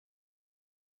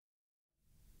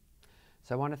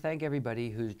So I want to thank everybody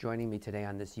who's joining me today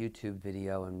on this YouTube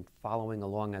video and following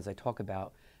along as I talk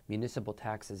about municipal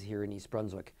taxes here in East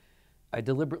Brunswick. I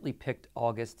deliberately picked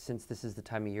August since this is the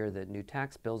time of year that new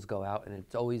tax bills go out, and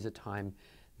it's always a time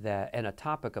that, and a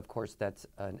topic, of course, that's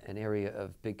an area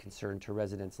of big concern to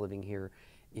residents living here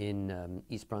in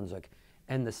East Brunswick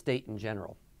and the state in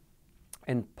general.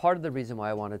 And part of the reason why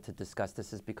I wanted to discuss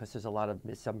this is because there's a lot of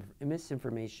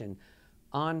misinformation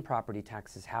on property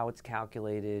taxes, how it's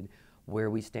calculated,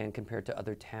 where we stand compared to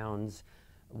other towns,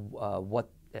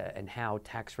 and how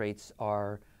tax rates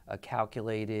are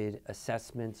calculated,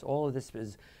 assessments. All of this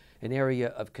is an area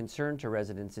of concern to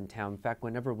residents in town. In fact,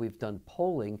 whenever we've done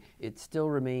polling, it still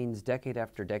remains decade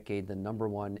after decade the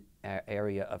 #1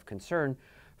 area of concern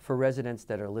for residents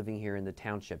that are living here in the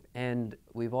township. And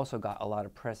we've also got a lot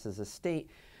of press as a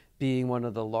state, being one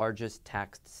of the largest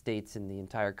taxed states in the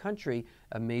entire country,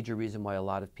 a major reason why a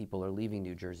lot of people are leaving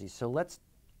New Jersey. So let's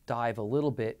dive a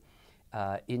little bit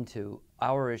into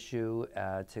our issue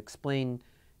to explain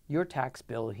your tax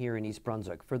bill here in East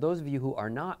Brunswick. For those of you who are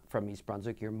not from East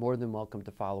Brunswick, you're more than welcome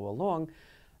to follow along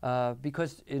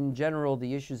because in general,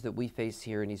 the issues that we face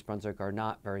here in East Brunswick are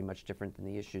not very much different than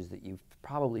the issues that you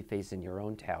probably face in your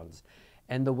own towns.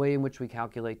 And the way in which we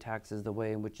calculate taxes, the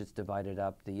way in which it's divided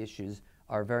up, the issues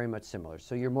are very much similar.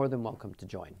 So you're more than welcome to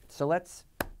join. So let's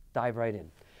dive right in.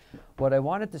 What I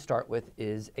wanted to start with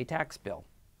is a tax bill.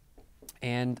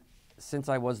 And since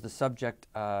I was the subject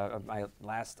of my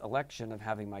last election of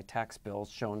having my tax bills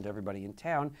shown to everybody in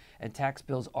town, and tax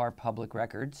bills are public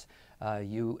records,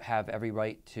 you have every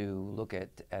right to look at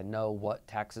and know what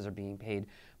taxes are being paid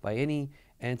by any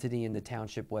entity in the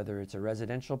township, whether it's a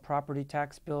residential property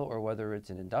tax bill or whether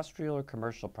it's an industrial or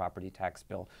commercial property tax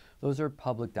bill. Those are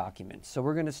public documents. So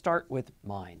we're going to start with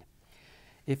mine.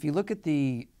 If you look at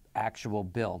the actual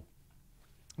bill,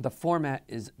 the format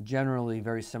is generally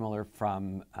very similar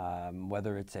from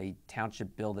whether it's a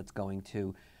township bill that's going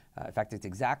to, in fact, it's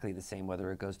exactly the same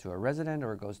whether it goes to a resident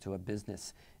or it goes to a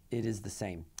business. It is the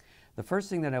same. The first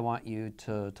thing that I want you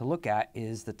to look at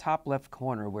is the top left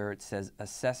corner where it says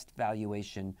assessed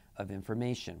valuation of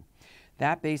information.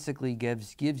 That basically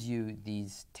gives you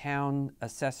these town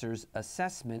assessors'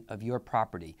 assessment of your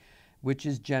property, which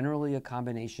is generally a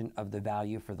combination of the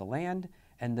value for the land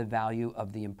and the value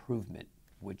of the improvement,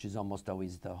 which is almost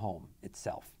always the home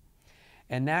itself.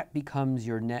 And that becomes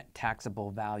your net taxable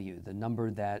value, the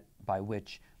number that by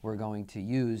which we're going to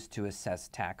use to assess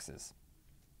taxes.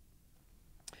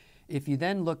 If you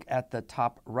then look at the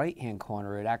top right-hand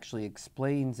corner, it actually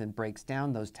explains and breaks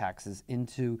down those taxes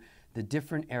into the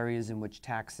different areas in which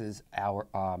taxes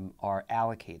are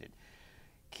allocated.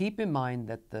 Keep in mind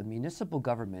that the municipal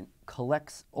government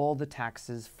collects all the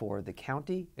taxes for the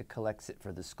county, it collects it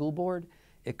for the school board,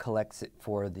 it collects it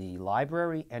for the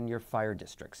library and your fire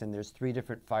districts. And there's 3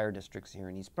 different fire districts here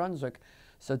in East Brunswick.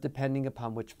 So depending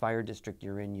upon which fire district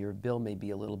you're in, your bill may be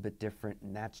a little bit different,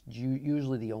 and that's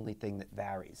usually the only thing that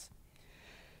varies.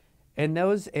 And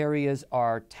those areas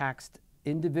are taxed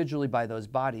individually by those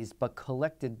bodies, but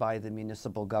collected by the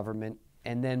municipal government.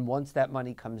 And then once that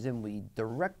money comes in, we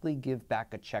directly give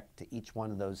back a check to each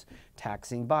one of those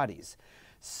taxing bodies.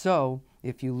 So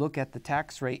if you look at the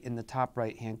tax rate in the top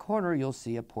right-hand corner, you'll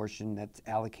see a portion that's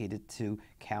allocated to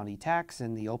county tax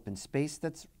and the open space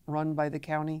that's run by the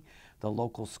county, the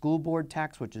local school board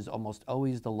tax, which is almost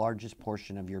always the largest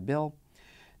portion of your bill,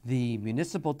 the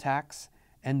municipal tax,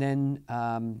 and then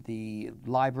the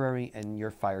library and your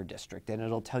fire district. And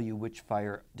it'll tell you which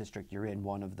fire district you're in,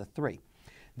 one of the 3.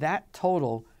 That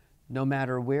total, no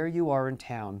matter where you are in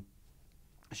town,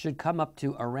 should come up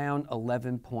to around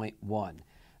 11.1.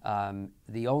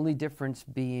 The only difference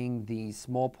being the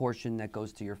small portion that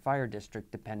goes to your fire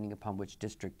district, depending upon which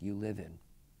district you live in.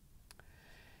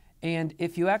 And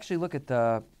if you actually look at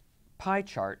the pie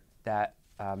chart that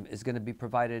is going to be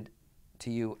provided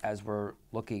to you as we're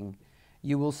looking,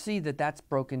 you will see that that's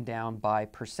broken down by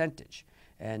percentage.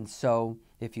 And so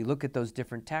if you look at those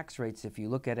different tax rates, if you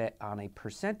look at it on a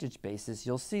percentage basis,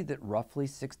 you'll see that roughly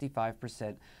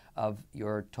 65% of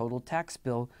your total tax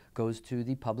bill goes to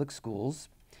the public schools.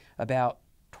 About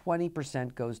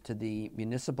 20% goes to the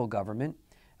municipal government,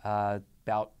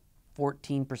 about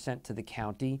 14% to the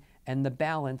county, and the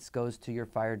balance goes to your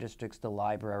fire districts, the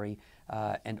library,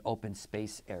 and open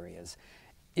space areas.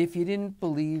 If you didn't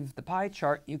believe the pie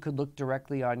chart, you could look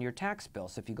directly on your tax bill.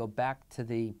 So if you go back to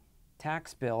the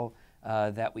tax bill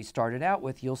that we started out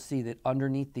with, you'll see that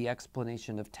underneath the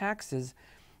explanation of taxes,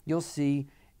 you'll see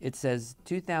it says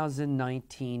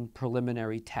 2019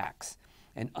 preliminary tax.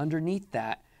 And underneath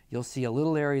that, you'll see a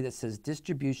little area that says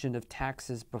distribution of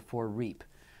taxes before REAP.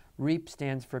 REAP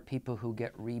stands for people who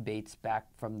get rebates back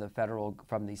from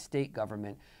the state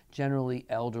government, generally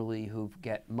elderly who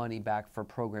get money back for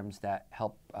programs that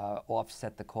help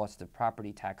offset the cost of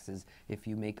property taxes if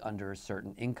you make under a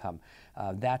certain income.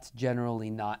 That's generally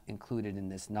not included in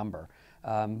this number.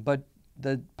 But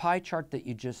the pie chart that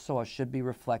you just saw should be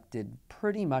reflected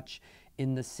pretty much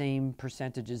in the same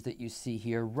percentages that you see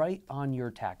here right on your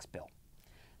tax bill.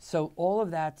 So all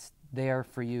of that's there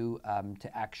for you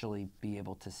to actually be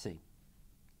able to see.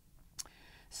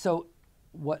 So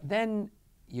what then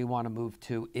you want to move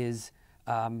to is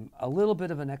a little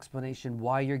bit of an explanation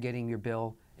why you're getting your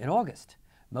bill in August.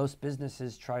 Most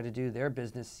businesses try to do their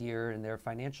business year and their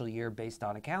financial year based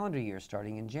on a calendar year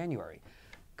starting in January.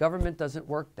 Government doesn't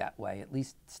work that way, at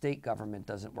least state government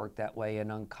doesn't work that way,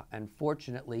 and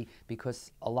unfortunately,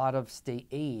 because a lot of state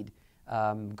aid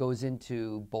goes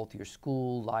into both your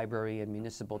school, library, and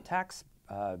municipal tax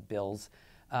bills,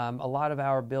 a lot of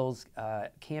our bills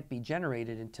can't be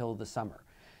generated until the summer.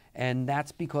 And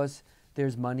that's because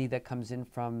there's money that comes in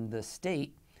from the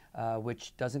state,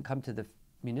 which doesn't come to the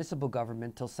municipal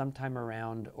government till sometime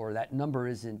around, or that number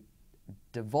isn't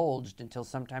divulged until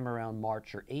sometime around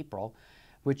March or April,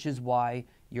 which is why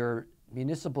your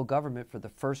municipal government for the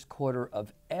first quarter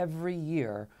of every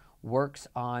year works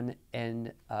on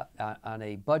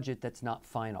a budget that's not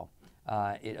final.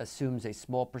 It assumes a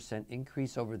small %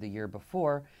 increase over the year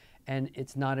before, and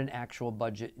it's not an actual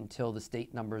budget until the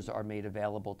state numbers are made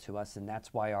available to us, and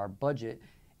that's why our budget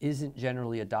isn't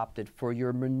generally adopted for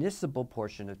your municipal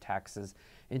portion of taxes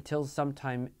until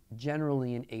sometime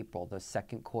generally in April, the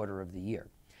second quarter of the year.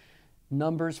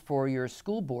 Numbers for your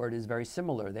school board is very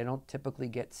similar. They don't typically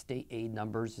get state aid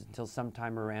numbers until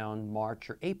sometime around March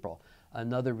or April.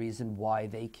 Another reason why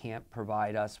they can't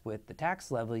provide us with the tax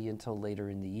levy until later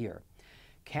in the year.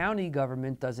 County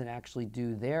government doesn't actually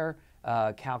do their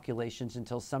calculations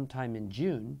until sometime in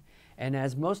June. And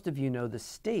as most of you know, the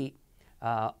state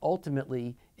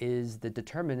ultimately is the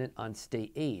determinant on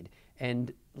state aid.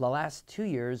 And the last 2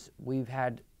 years, we've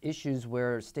had issues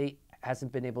where state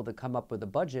hasn't been able to come up with a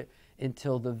budget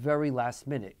until the very last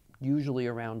minute, usually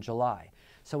around July.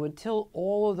 So until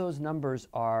all of those numbers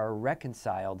are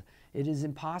reconciled, it is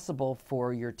impossible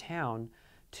for your town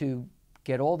to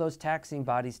get all those taxing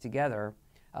bodies together,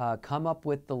 come up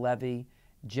with the levy,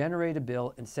 generate a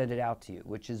bill, and send it out to you,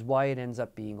 which is why it ends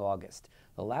up being August.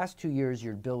 The last 2 years,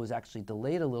 your bill was actually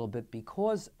delayed a little bit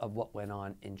because of what went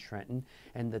on in Trenton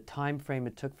and the time frame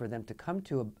it took for them to come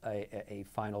to a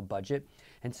final budget.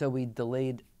 And so we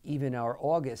delayed even our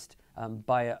August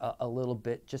by a little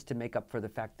bit just to make up for the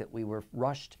fact that we were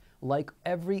rushed, like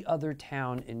every other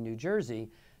town in New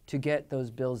Jersey, to get those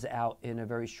bills out in a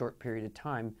very short period of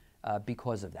time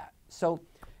because of that. So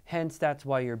hence, that's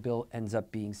why your bill ends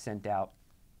up being sent out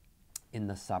in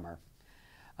the summer.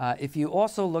 If you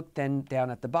also look then down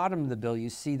at the bottom of the bill,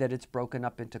 you see that it's broken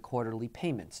up into quarterly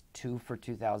payments, 2 for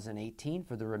 2018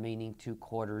 for the remaining 2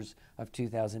 quarters of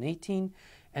 2018,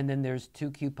 and then there's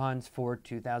 2 coupons for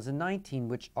 2019,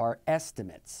 which are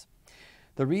estimates.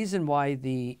 The reason why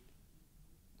the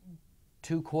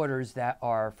 2 quarters that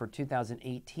are for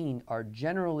 2018 are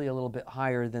generally a little bit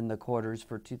higher than the quarters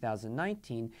for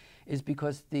 2019 is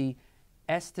because the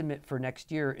estimate for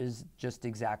next year is just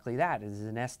exactly that. It is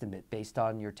an estimate based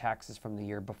on your taxes from the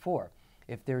year before.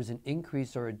 If there's an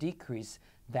increase or a decrease,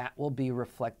 that will be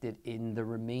reflected in the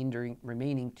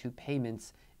remaining 2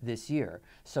 payments this year.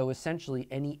 So essentially,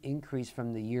 any increase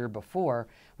from the year before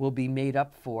will be made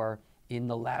up for in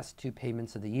the last 2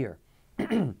 payments of the year.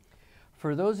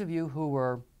 For those of you who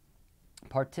were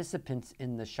participants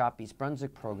in the Shop East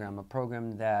Brunswick program, a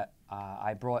program that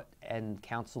I brought and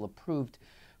council approved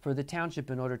for the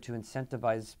township in order to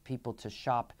incentivize people to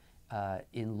shop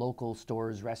in local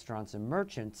stores, restaurants, and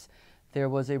merchants, there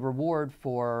was a reward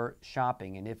for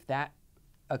shopping. And if that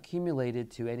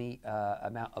accumulated to any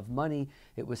amount of money,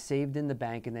 it was saved in the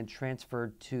bank and then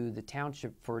transferred to the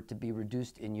township for it to be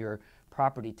reduced in your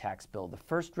property tax bill. The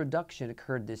first reduction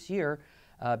occurred this year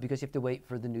because you have to wait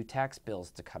for the new tax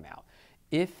bills to come out.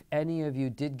 If any of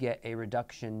you did get a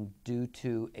reduction due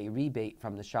to a rebate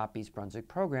from the Shop East Brunswick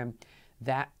program,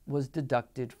 that was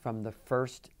deducted from the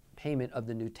first payment of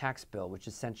the new tax bill, which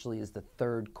essentially is the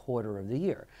 3rd quarter of the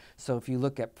year. So if you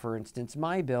look at, for instance,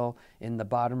 my bill in the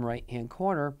bottom right-hand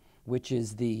corner, which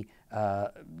is the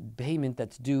payment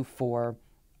that's due for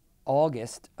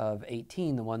August of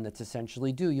 18, the one that's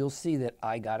essentially due, you'll see that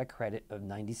I got a credit of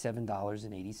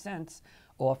 $97.80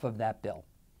 off of that bill.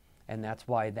 And that's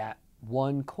why that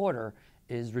 1 quarter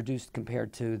is reduced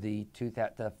compared to the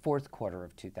 4th quarter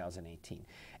of 2018.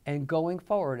 And going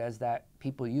forward, as that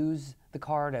people use the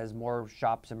card, as more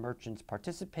shops and merchants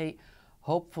participate,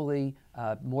 hopefully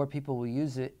more people will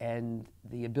use it, and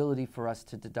the ability for us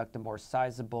to deduct a more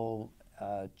sizable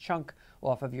chunk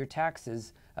off of your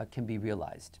taxes can be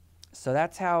realized. So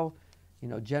that's how,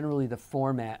 generally the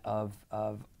format of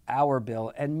our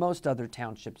bill and most other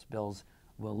townships' bills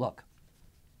will look.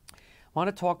 I want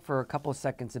to talk for a couple of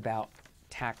seconds about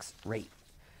tax rate.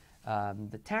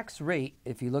 The tax rate,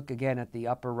 if you look again at the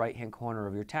upper right-hand corner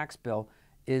of your tax bill,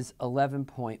 is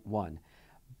 11.1.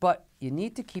 But you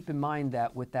need to keep in mind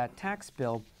that with that tax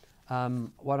bill,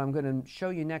 what I'm going to show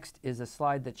you next is a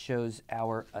slide that shows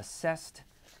our assessed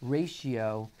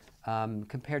ratio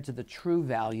compared to the true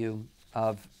value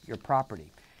of your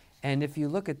property. And if you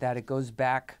look at that, it goes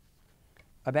back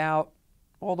about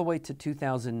all the way to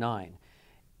 2009.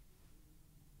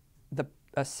 The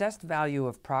assessed value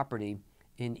of property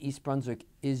in East Brunswick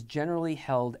is generally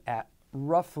held at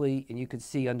roughly, and you can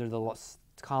see under the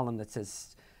column that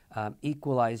says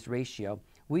equalized ratio,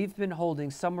 we've been holding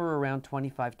somewhere around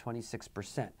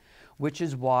 25–26%, which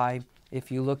is why if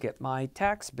you look at my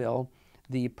tax bill,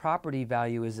 the property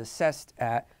value is assessed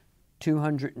at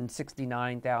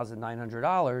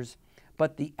 $269,900,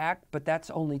 but that's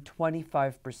only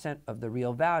 25% of the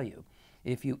real value.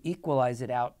 If you equalize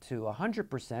it out to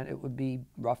 100%, it would be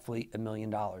roughly $1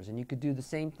 million. And you could do the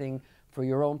same thing for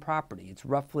your own property. It's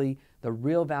roughly, the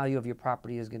real value of your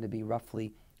property is going to be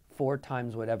roughly 4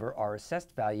 times whatever our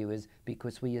assessed value is,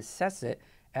 because we assess it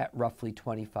at roughly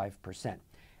 25%.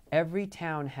 Every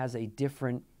town has a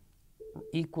different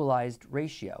equalized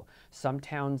ratio. Some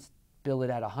towns bill it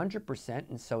at 100%,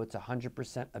 and so it's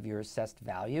 100% of your assessed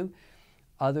value.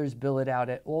 Others bill it out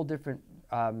at all different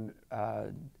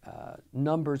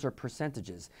numbers or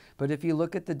percentages. But if you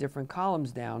look at the different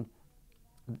columns down,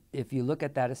 if you look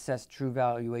at that assessed true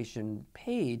valuation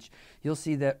page, you'll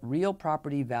see that real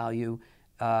property value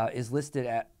is listed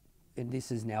at, and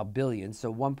this is now billions,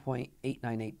 so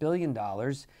 $1.898 billion,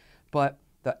 but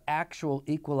the actual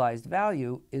equalized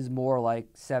value is more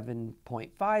like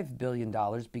 $7.5 billion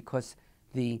because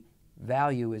the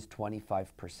value is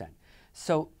 25%.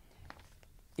 So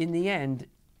in the end,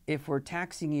 if we're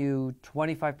taxing you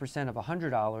 25% of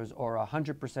 $100 or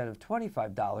 100% of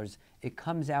 $25, it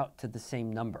comes out to the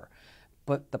same number.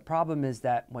 But the problem is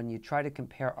that when you try to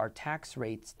compare our tax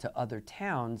rates to other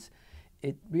towns,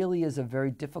 it really is a very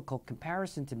difficult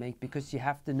comparison to make, because you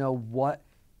have to know what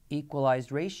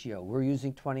equalized ratio. We're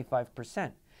using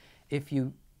 25%. If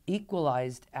you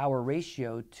equalized our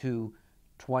ratio to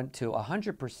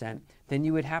 100%, then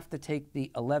you would have to take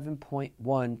the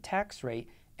 11.1 tax rate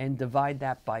and divide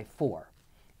that by 4.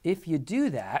 If you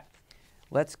do that,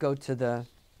 let's go to the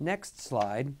next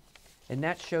slide, and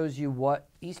that shows you what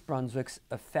East Brunswick's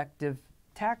effective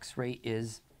tax rate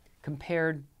is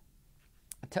compared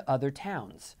to other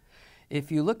towns.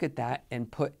 If you look at that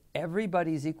and put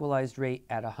everybody's equalized rate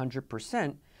at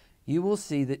 100%, you will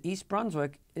see that East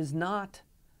Brunswick is not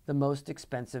the most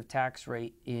expensive tax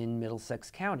rate in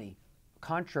Middlesex County,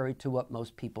 contrary to what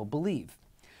most people believe.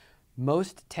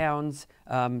 Most towns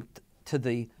to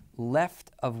the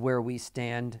left of where we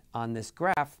stand on this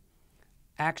graph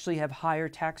actually have higher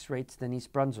tax rates than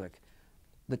East Brunswick.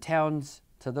 The towns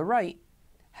to the right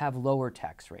have lower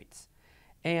tax rates.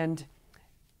 And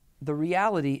the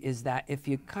reality is that if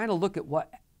you kind of look at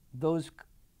what those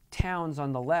towns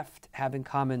on the left have in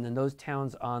common and those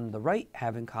towns on the right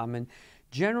have in common,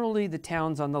 generally the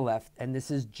towns on the left, and this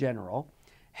is general,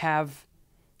 have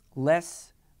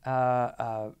less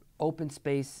open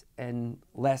space and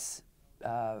less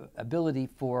ability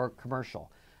for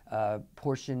commercial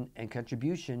portion and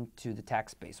contribution to the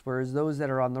tax base, whereas those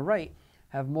that are on the right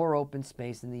have more open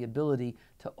space and the ability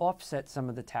to offset some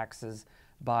of the taxes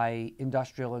by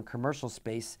industrial and commercial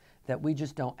space that we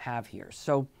just don't have here.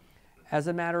 So as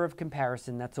a matter of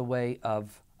comparison, that's a way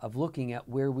of looking at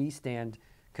where we stand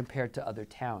compared to other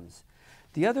towns.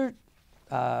 The other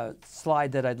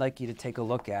slide that I'd like you to take a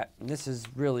look at, and this is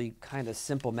really kind of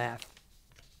simple math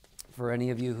for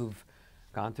any of you who've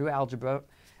gone through algebra,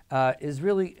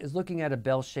 is looking at a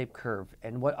bell-shaped curve.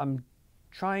 And what I'm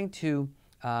trying to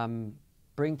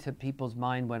bring to people's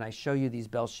mind when I show you these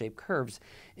bell-shaped curves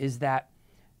is that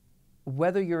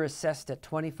whether you're assessed at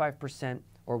 25%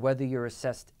 or whether you're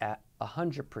assessed at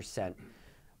 100%,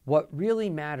 what really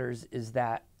matters is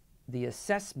that the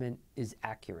assessment is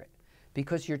accurate,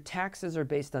 because your taxes are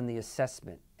based on the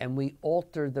assessment and we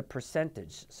alter the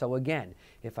percentage. So again,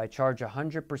 if I charge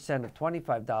 100% of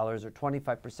 $25 or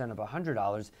 25% of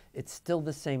 $100, it's still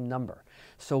the same number.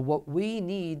 So what we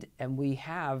need and we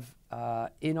have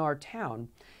in our town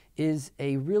is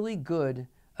a really good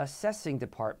assessing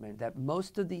department that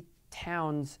most of the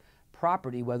town's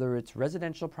property, whether it's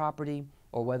residential property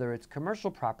or whether it's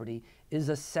commercial property, is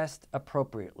assessed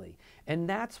appropriately. And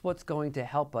that's what's going to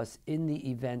help us in the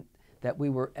event that we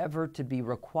were ever to be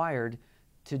required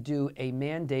to do a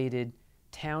mandated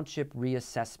township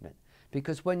reassessment.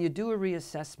 Because when you do a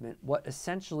reassessment, what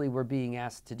essentially we're being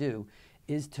asked to do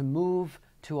is to move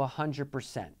to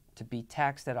 100%, to be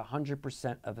taxed at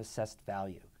 100% of assessed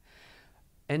value.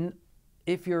 And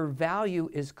if your value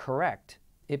is correct,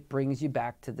 it brings you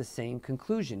back to the same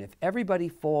conclusion. If everybody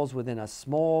falls within a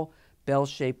small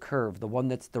bell-shaped curve, the one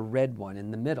that's the red one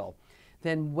in the middle,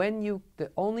 then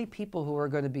the only people who are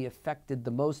going to be affected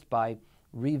the most by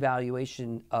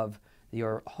revaluation of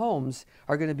your homes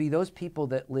are going to be those people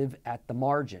that live at the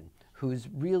margin, who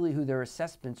their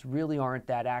assessments really aren't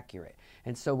that accurate.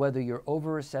 And so whether you're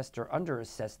overassessed or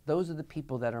underassessed, those are the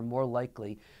people that are more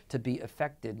likely to be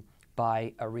affected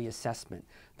by a reassessment.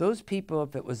 Those people,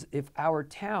 if our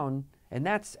town, and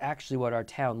that's actually what our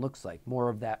town looks like, more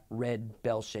of that red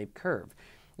bell-shaped curve.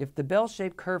 If the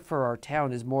bell-shaped curve for our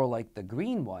town is more like the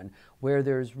green one, where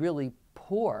there's really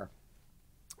poor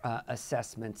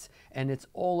assessments and it's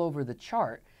all over the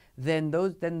chart, then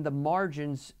the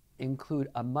margins include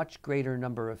a much greater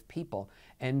number of people.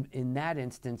 And in that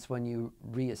instance, when you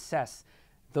reassess,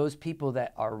 those people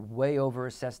that are way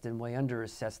overassessed and way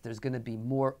underassessed, there's going to be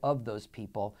more of those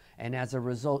people, and as a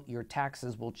result, your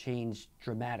taxes will change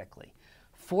dramatically.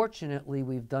 Fortunately,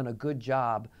 we've done a good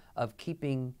job of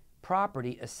keeping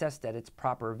property assessed at its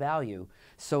proper value.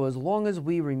 So as long as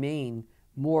we remain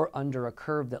more under a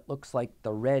curve that looks like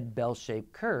the red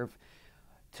bell-shaped curve,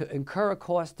 to incur a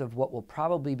cost of what will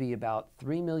probably be about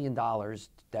 $3 million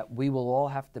that we will all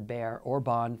have to bear or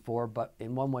bond for, but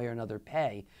in one way or another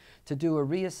pay, to do a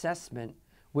reassessment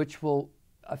which will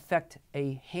affect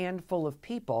a handful of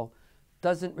people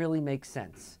doesn't really make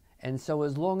sense. And so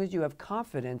as long as you have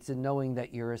confidence in knowing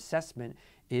that your assessment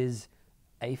is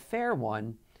a fair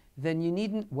one, then you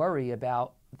needn't worry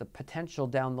about the potential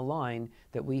down the line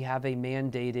that we have a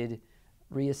mandated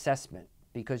reassessment,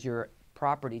 because your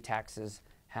property taxes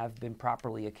have been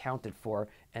properly accounted for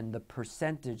and the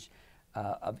percentage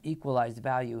of equalized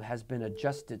value has been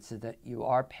adjusted so that you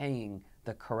are paying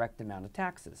the correct amount of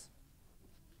taxes.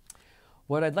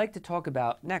 What I'd like to talk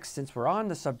about next, since we're on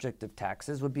the subject of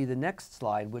taxes, would be the next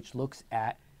slide, which looks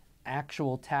at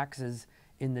actual taxes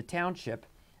in the township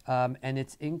and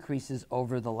its increases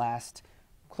over the last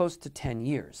close to 10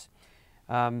 years.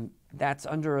 That's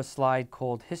under a slide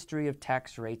called History of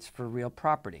Tax Rates for Real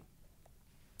Property.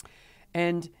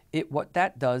 And what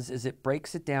that does is it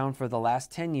breaks it down for the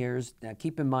last 10 years. Now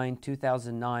keep in mind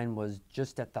 2009 was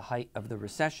just at the height of the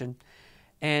recession.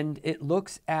 And it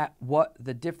looks at what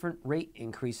the different rate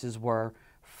increases were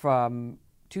from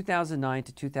 2009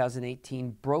 to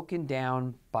 2018, broken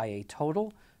down by a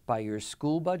total, by your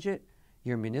school budget,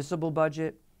 your municipal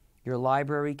budget, your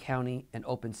library, county, and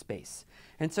open space.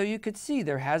 And so you could see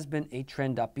there has been a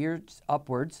trend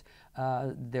upwards.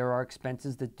 There are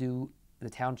expenses that the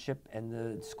township and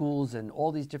the schools and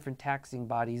all these different taxing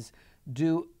bodies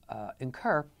do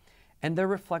incur, and they're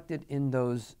reflected in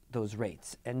those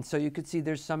rates. And so you could see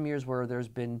there's some years where there's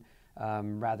been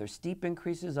rather steep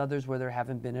increases, others where there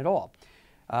haven't been at all.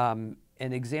 An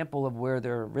example of where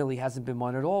there really hasn't been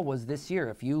one at all was this year.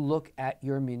 If you look at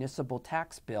your municipal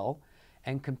tax bill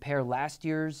and compare last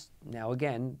year's, now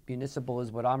again, municipal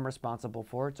is what I'm responsible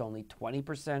for. It's only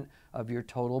 20% of your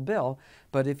total bill.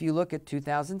 But if you look at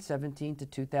 2017 to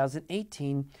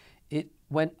 2018, it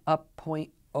went up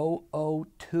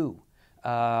 0.002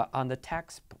 on the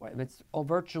tax point. It's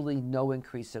virtually no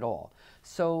increase at all.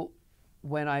 So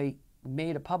when I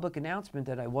made a public announcement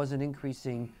that I wasn't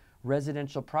increasing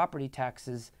residential property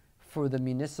taxes for the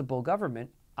municipal government,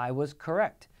 I was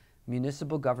correct.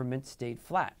 Municipal government stayed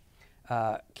flat.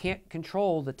 Can't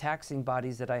control the taxing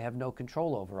bodies that I have no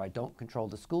control over. I don't control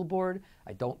the school board,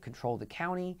 I don't control the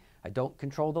county, I don't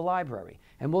control the library.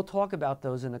 And we'll talk about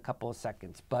those in a couple of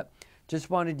seconds, but just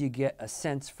wanted you to get a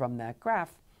sense from that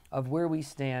graph of where we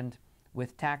stand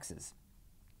with taxes.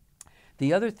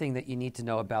 The other thing that you need to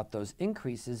know about those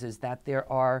increases is that there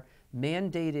are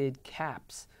mandated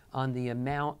caps on the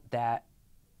amount that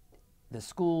the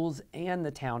schools and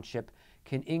the township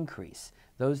can increase.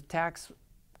 Those tax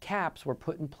caps were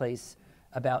put in place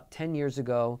about 10 years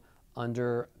ago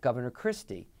under Governor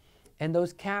Christie. And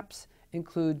those caps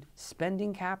include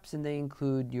spending caps and they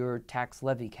include your tax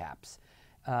levy caps.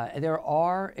 There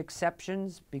are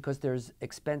exceptions because there's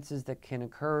expenses that can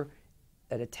occur,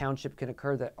 that a township can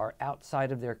occur that are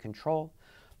outside of their control.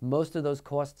 Most of those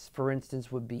costs, for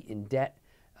instance, would be in debt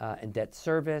and debt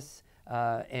service,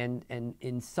 and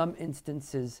in some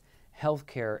instances,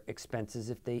 healthcare expenses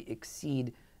if they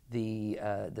exceed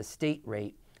the state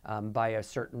rate by a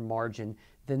certain margin,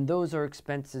 then those are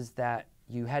expenses that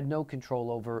you had no control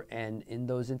over, and in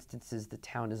those instances the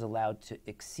town is allowed to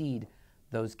exceed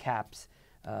those caps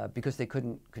because they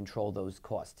couldn't control those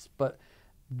costs. But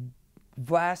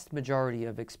vast majority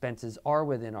of expenses are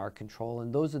within our control,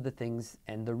 and those are the things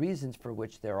and the reasons for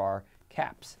which there are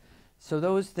caps. So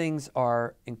those things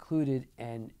are included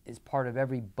and is part of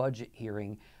every budget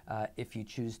hearing. If you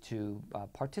choose to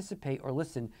participate or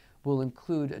listen, we'll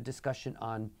include a discussion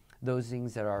on those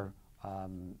things that are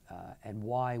and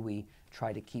why we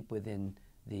try to keep within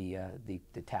the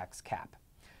tax cap.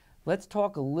 Let's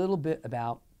talk a little bit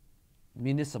about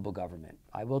municipal government.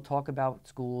 I will talk about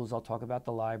schools, I'll talk about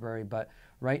the library, but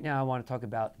right now I want to talk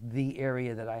about the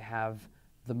area that I have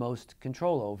the most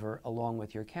control over along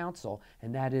with your council,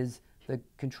 and that is the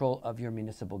control of your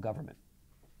municipal government.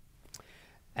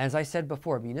 As I said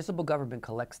before, municipal government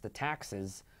collects the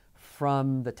taxes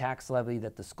from the tax levy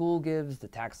that the school gives, the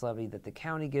tax levy that the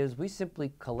county gives. We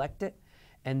simply collect it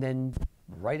and then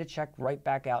write a check right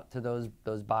back out to those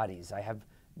bodies. I have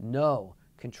no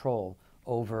control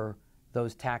over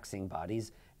those taxing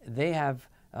bodies. They have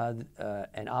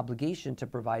an obligation to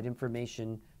provide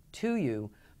information to you,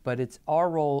 but it's our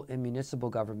role in municipal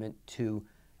government to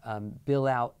bill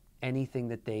out anything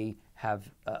that they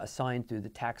have assigned through the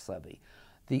tax levy.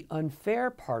 The unfair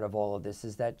part of all of this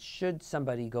is that should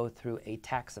somebody go through a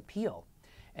tax appeal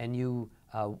and you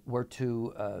were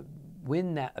to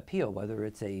win that appeal, whether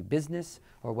it's a business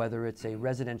or whether it's a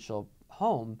residential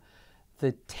home,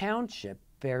 the township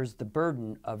bears the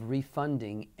burden of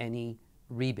refunding any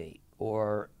rebate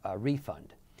or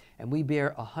refund. And we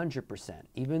bear 100%.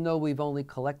 Even though we've only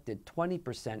collected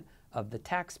 20% of the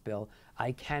tax bill,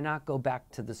 I cannot go back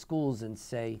to the schools and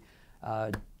say,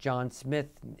 John Smith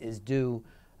is due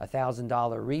a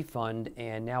 $1,000 refund,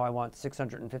 and now I want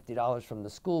 $650 from the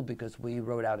school because we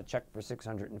wrote out a check for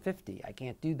 $650. I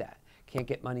can't do that. Can't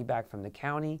get money back from the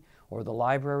county or the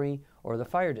library or the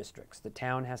fire districts. The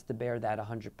town has to bear that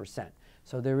 100%.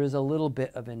 So there is a little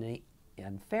bit of an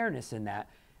unfairness in that,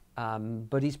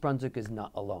 but East Brunswick is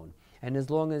not alone. And as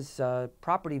long as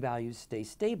property values stay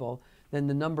stable, then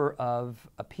the number of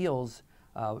appeals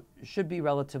should be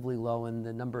relatively low, and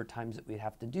the number of times that we'd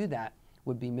have to do that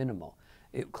would be minimal.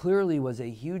 It clearly was a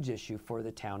huge issue for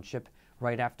the township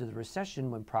right after the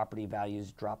recession when property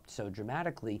values dropped so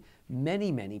dramatically.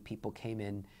 Many people came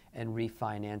in and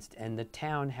refinanced, and the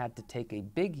town had to take a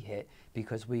big hit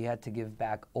because we had to give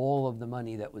back all of the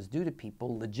money that was due to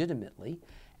people legitimately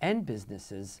and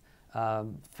businesses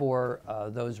for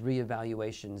those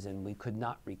reevaluations, and we could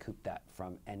not recoup that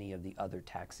from any of the other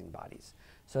taxing bodies.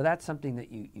 So that's something that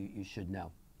you should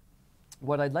know.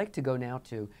 What I'd like to go now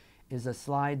to is a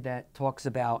slide that talks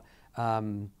about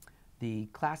the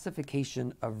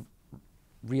classification of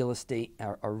real estate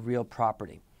or real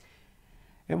property.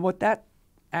 And what that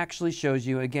actually shows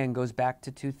you, again, goes back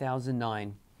to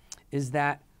 2009, is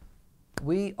that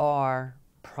we are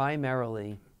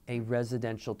primarily a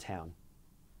residential town.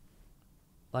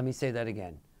 Let me say that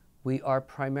again. We are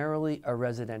primarily a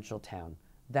residential town.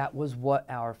 That was what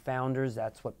our founders,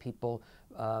 that's what people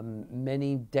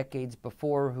many decades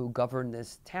before who governed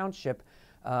this township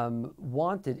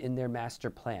wanted in their master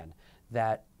plan,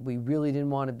 that we really didn't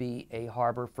want to be a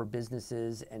harbor for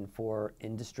businesses and for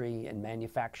industry and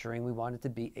manufacturing. We wanted to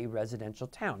be a residential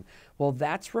town. Well,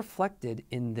 that's reflected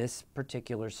in this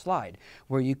particular slide,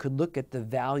 where you could look at the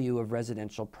value of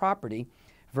residential property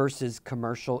versus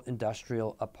commercial,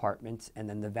 industrial, apartments, and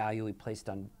then the value we placed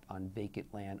on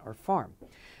vacant land or farm.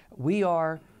 We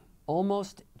are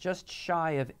almost just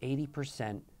shy of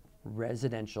 80%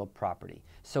 residential property.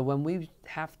 So when we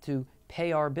have to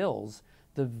pay our bills,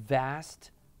 the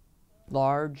vast,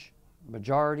 large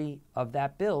majority of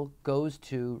that bill goes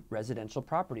to residential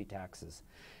property taxes.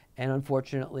 And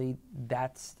unfortunately,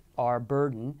 that's our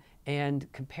burden.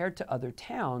 And compared to other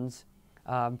towns,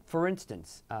 for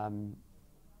instance,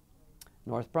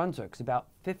 North Brunswick's about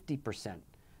 50%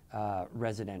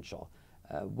 residential.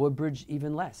 Woodbridge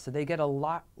even less. So they get a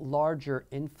lot larger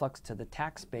influx to the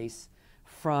tax base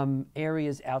from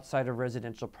areas outside of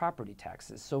residential property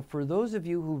taxes. So for those of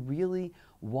you who really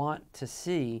want to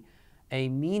see a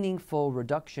meaningful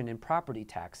reduction in property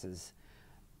taxes,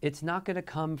 it's not going to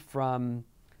come from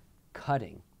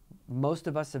cutting. Most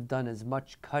of us have done as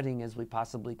much cutting as we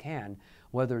possibly can,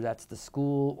 whether that's the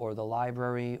school or the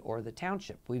library or the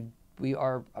township. We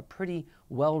are a pretty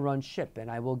well-run ship,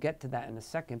 and I will get to that in a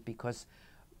second because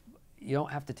you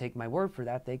don't have to take my word for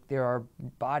that. There are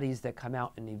bodies that come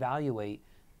out and evaluate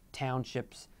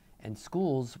townships and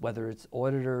schools, whether it's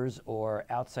auditors or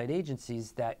outside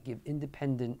agencies that give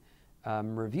independent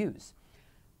reviews.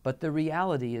 But the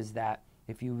reality is that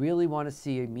if you really want to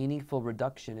see a meaningful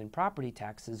reduction in property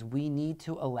taxes, we need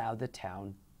to allow the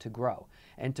town to grow,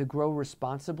 and to grow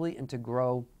responsibly, and to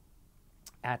grow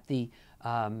at the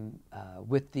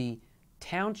with the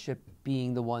township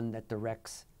being the one that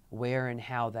directs where and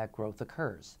how that growth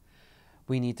occurs.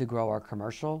 We need to grow our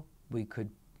commercial. We could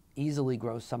easily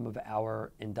grow some of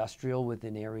our industrial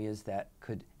within areas that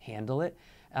could handle it.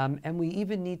 And we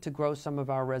even need to grow some of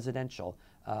our residential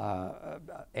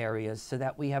areas so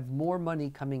that we have more money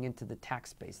coming into the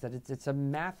tax base, that it's a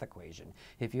math equation.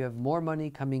 If you have more money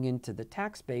coming into the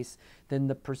tax base, then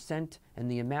the percent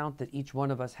and the amount that each one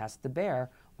of us has to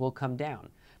bear will come down.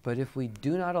 But if we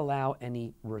do not allow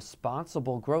any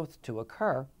responsible growth to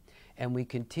occur, and we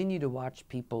continue to watch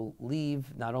people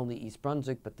leave not only East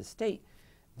Brunswick but the state,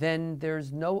 then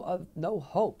there's no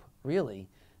hope, really,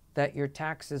 that your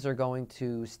taxes are going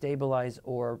to stabilize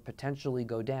or potentially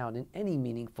go down in any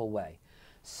meaningful way.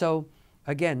 So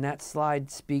again, that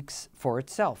slide speaks for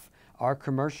itself. Our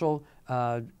commercial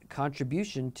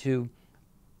contribution to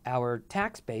our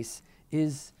tax base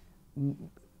is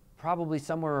probably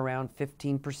somewhere around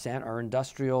 15%. Our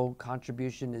industrial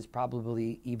contribution is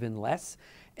probably even less.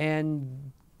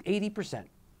 And 80%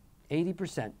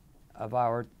 of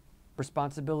our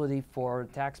responsibility for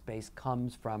tax base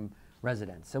comes from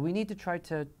residents. So we need to try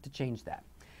to change that.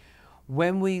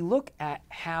 When we look at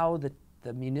how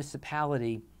the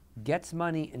municipality gets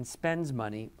money and spends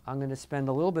money, I'm going to spend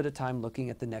a little bit of time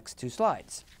looking at the next two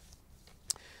slides.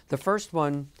 The first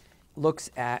one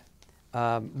looks at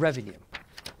revenue.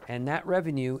 And that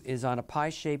revenue is on a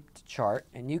pie-shaped chart.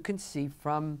 And you can see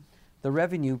from the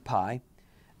revenue pie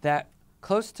that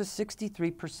close to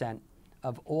 63%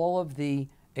 of all of the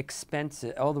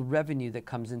expenses, all the revenue that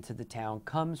comes into the town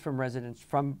comes from residents,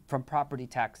 from property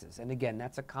taxes. And again,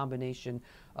 that's a combination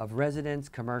of residents,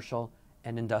 commercial,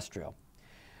 and industrial.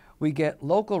 We get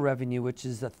local revenue, which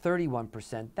is a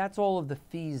 31%. That's all of the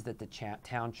fees that the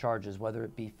town charges, whether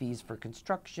it be fees for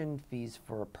construction, fees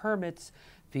for permits,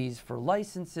 fees for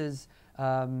licenses.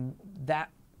 That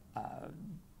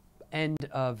end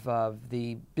of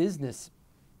the business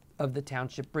of the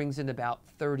township brings in about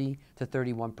 30 to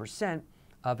 31%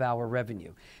 of our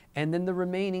revenue. And then the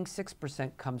remaining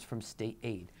 6% comes from state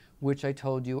aid, which I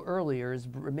told you earlier has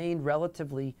remained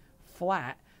relatively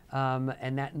flat,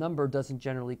 and that number doesn't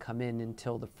generally come in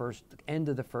until the end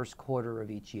of the first quarter of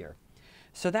each year.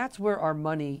 So that's where our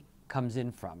money comes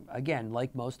in from. Again,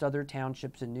 like most other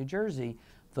townships in New Jersey,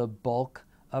 the bulk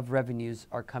of revenues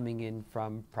are coming in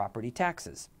from property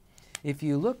taxes. If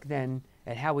you look then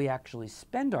at how we actually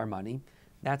spend our money,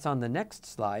 that's on the next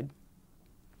slide.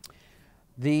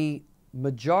 The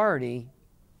majority,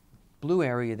 blue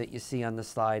area that you see on the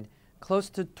slide, close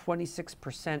to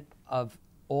 26% of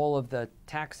all of the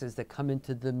taxes that come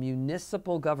into the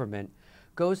municipal government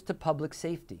goes to public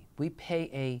safety. We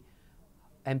pay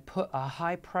and put a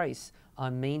high price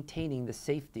on maintaining the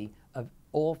safety of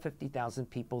all 50,000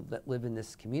 people that live in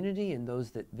this community and those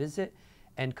that visit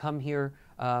and come here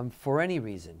for any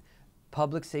reason.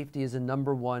 Public safety is a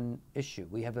 #1 issue.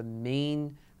 We have a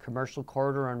main commercial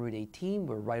corridor on Route 18.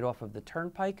 We're right off of the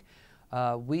turnpike.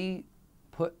 We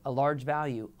put a large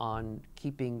value on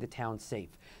keeping the town safe.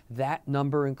 That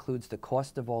number includes the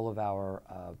cost of all of our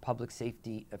public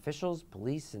safety officials,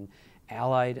 police and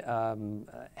allied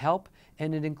help,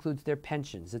 and it includes their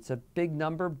pensions. It's a big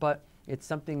number, but it's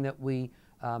something that we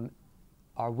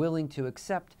are willing to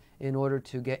accept in order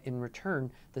to get in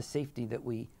return the safety that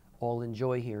we all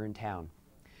enjoy here in town.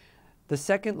 The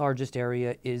second largest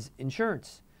area is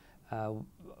insurance.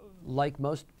 Like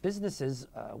most businesses,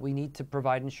 we need to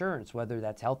provide insurance, whether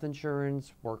that's health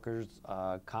insurance, workers'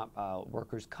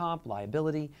 comp,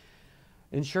 liability.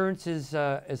 Insurance is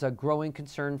a growing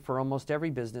concern for almost every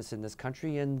business in this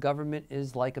country, and government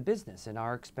is like a business, and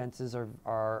our expenses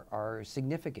are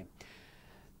significant.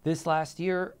 This last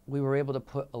year, we were able to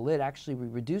put a lid. Actually, we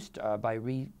reduced by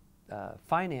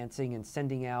refinancing and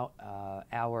sending out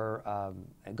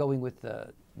going with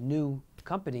the new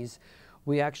companies.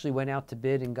 We actually went out to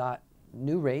bid and got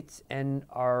new rates, and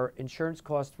our insurance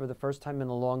cost for the first time in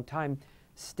a long time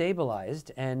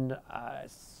stabilized. And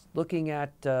looking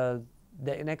at the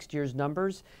next year's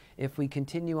numbers, if we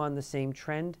continue on the same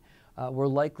trend, we're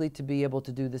likely to be able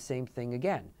to do the same thing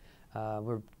again.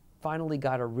 We're finally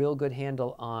got a real good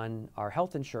handle on our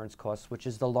health insurance costs, which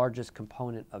is the largest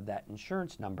component of that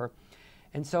insurance number.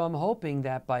 And so I'm hoping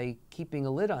that by keeping a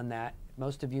lid on that,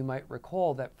 most of you might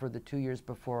recall that for the 2 years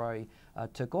before I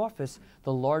took office,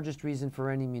 the largest reason for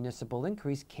any municipal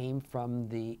increase came from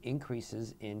the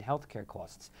increases in healthcare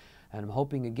costs. And I'm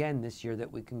hoping again this year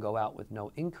that we can go out with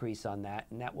no increase on that,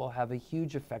 and that will have a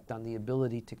huge effect on the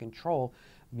ability to control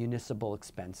municipal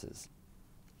expenses.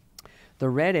 The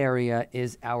red area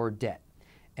is our debt.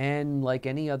 And like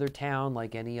any other town,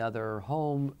 like any other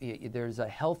home, there's a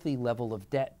healthy level of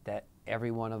debt that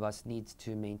every one of us needs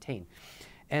to maintain.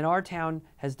 And our town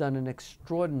has done an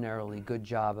extraordinarily good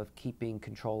job of keeping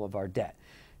control of our debt.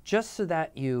 Just so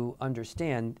that you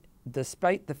understand,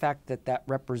 despite the fact that that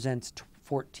represents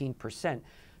 14%,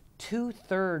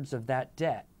 2/3 of that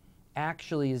debt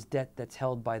actually is debt that's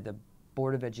held by the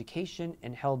Board of Education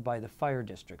and held by the fire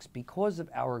districts. Because of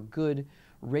our good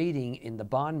rating in the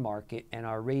bond market and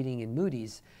our rating in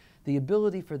Moody's, the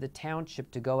ability for the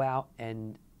township to go out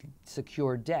and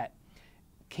secure debt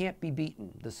can't be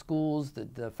beaten. The schools,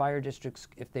 the fire districts,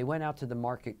 if they went out to the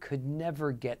market, could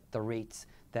never get the rates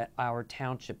that our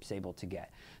township's able to get.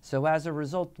 So as a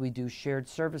result, we do shared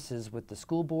services with the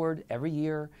school board every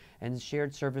year and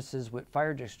shared services with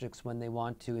fire districts when they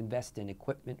want to invest in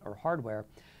equipment or hardware,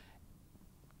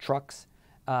 trucks,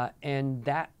 and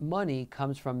that money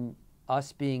comes from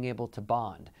us being able to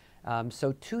bond.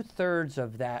 So 2/3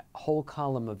 of that whole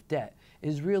column of debt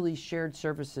is really shared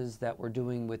services that we're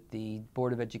doing with the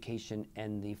Board of Education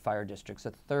and the fire districts.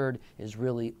 1/3 is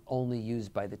really only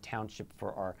used by the township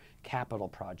for our capital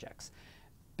projects.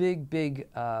 Big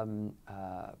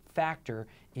factor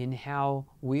in how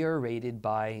we are rated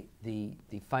by the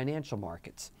financial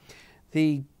markets.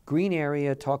 The green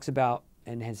area talks about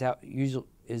and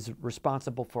is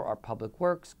responsible for our public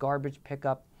works, garbage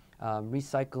pickup,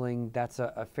 recycling. That's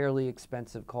a fairly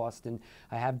expensive cost, and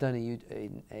I have done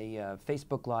a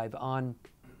Facebook Live on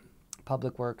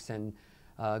public works and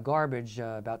garbage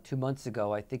about 2 months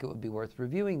ago. I think it would be worth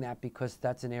reviewing that because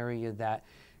that's an area that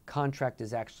contract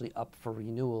is actually up for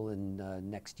renewal in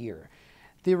next year.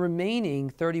 The remaining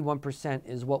 31%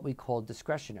 is what we call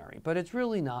discretionary, but it's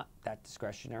really not that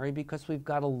discretionary because we've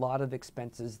got a lot of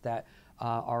expenses that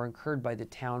are incurred by the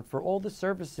town for all the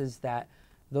services that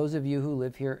those of you who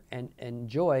live here and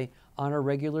enjoy on a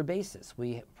regular basis.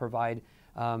 We provide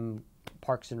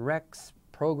parks and recs,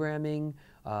 programming,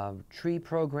 tree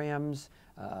programs,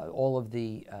 all of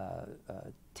the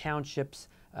townships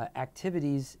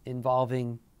activities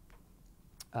involving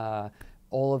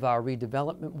all of our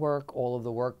redevelopment work, all of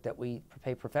the work that we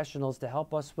pay professionals to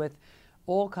help us with,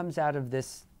 all comes out of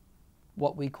this,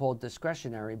 what we call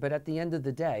discretionary. But at the end of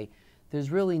the day,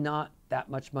 there's really not that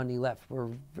much money left. We're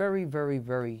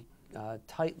very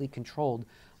tightly controlled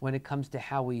when it comes to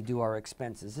how we do our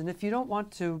expenses. And if you don't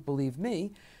want to believe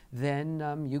me,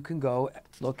 then you can go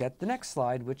look at the next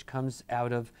slide, which comes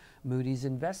out of Moody's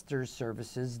Investors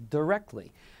Services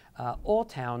directly. All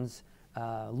towns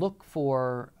look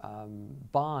for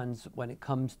bonds when it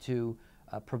comes to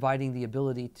providing the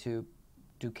ability to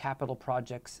do capital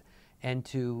projects and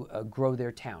to grow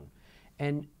their town.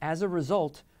 And as a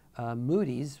result,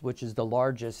 Moody's, which is the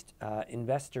largest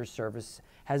investor service,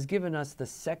 has given us the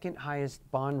second highest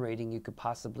bond rating you could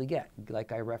possibly get,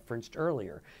 like I referenced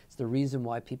earlier. It's the reason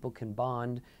why people can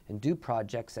bond and do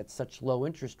projects at such low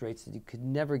interest rates that you could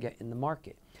never get in the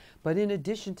market. But in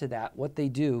addition to that, what they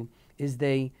do is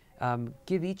they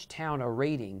give each town a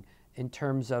rating in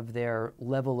terms of their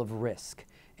level of risk.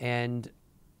 And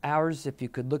ours, if you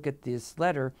could look at this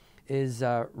letter, is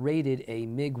rated a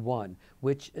MIG-1,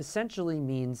 which essentially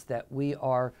means that we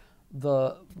are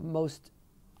the most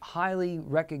highly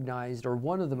recognized, or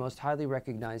one of the most highly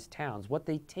recognized towns. What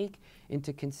they take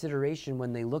into consideration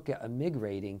when they look at a MIG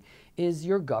rating is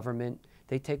your government.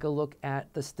 They take a look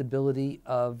at the stability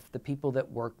of the people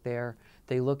that work there.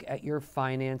 They look at your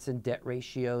finance and debt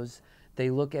ratios. They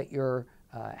look at your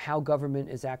how government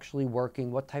is actually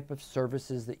working, what type of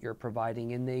services that you're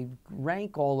providing, and they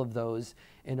rank all of those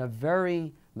in a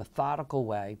very methodical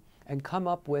way and come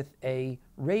up with a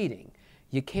rating.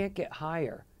 You can't get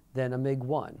higher than a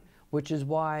MIG-1, which is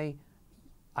why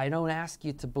I don't ask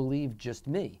you to believe just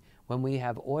me. When we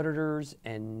have auditors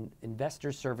and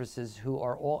investor services who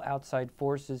are all outside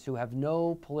forces, who have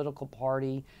no political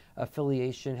party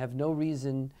affiliation, have no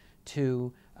reason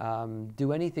to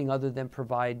do anything other than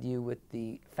provide you with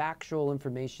the factual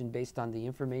information based on the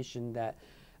information that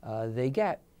they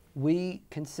get, we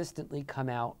consistently come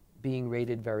out being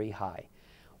rated very high.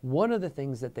 One of the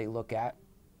things that they look at,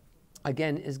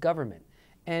 again, is government.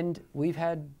 And we've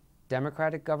had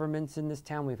Democratic governments in this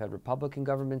town, we've had Republican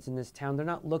governments in this town. They're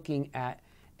not looking at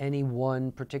any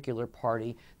one particular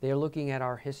party. They are looking at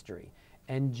our history.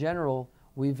 In general,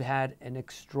 we've had an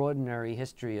extraordinary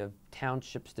history of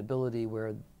township stability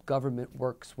where government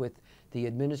works with the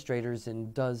administrators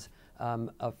and does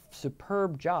a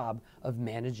superb job of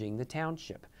managing the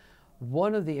township.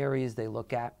 One of the areas they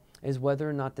look at is whether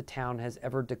or not the town has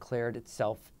ever declared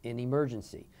itself in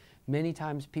emergency, Many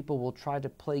times people will try to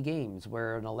play games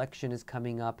where an election is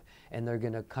coming up and they're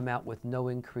going to come out with no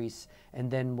increase,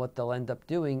 and then what they'll end up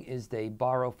doing is they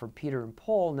borrow from Peter and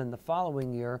Paul, and then the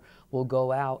following year will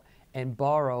go out and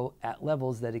borrow at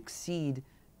levels that exceed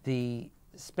the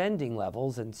spending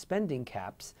levels and spending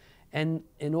caps. And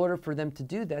in order for them to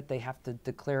do that, they have to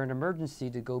declare an emergency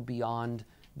to go beyond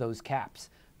those caps.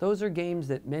 Those are games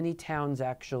that many towns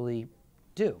actually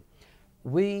do.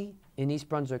 We in East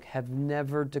Brunswick have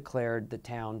never declared the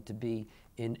town to be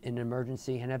in an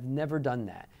emergency and have never done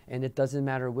that. And it doesn't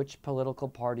matter which political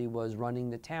party was running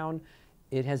the town,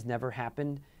 it has never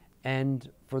happened, and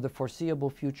for the foreseeable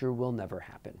future will never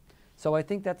happen. So I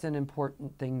think that's an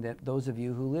important thing that those of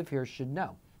you who live here should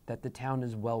know, that the town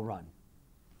is well run.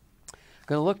 I'm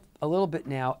going to look a little bit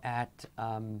now at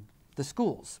the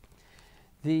schools.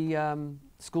 The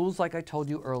schools, like I told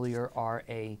you earlier, are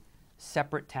a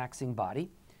separate taxing body.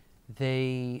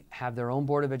 They have their own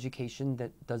Board of Education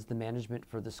that does the management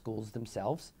for the schools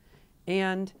themselves.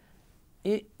 And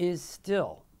it is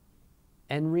still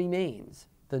and remains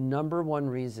the #1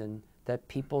 reason that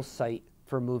people cite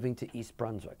for moving to East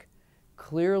Brunswick.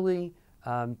 Clearly,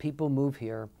 people move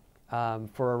here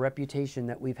for a reputation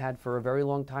that we've had for a very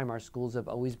long time. Our schools have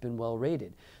always been well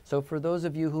rated. So for those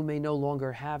of you who may no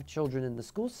longer have children in the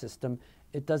school system,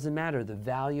 it doesn't matter. The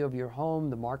value of your home,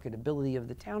 the marketability of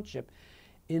the township,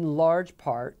 in large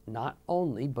part, not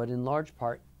only, but in large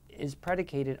part, is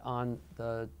predicated on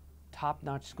the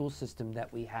top-notch school system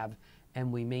that we have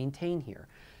and we maintain here.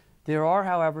 There are,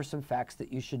 however, some facts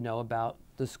that you should know about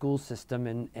the school system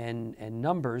and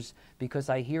numbers, because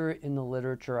I hear it in the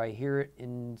literature, I hear it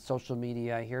in social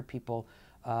media, I hear people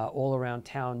all around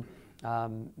town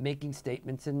making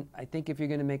statements, and I think if you're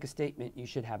going to make a statement, you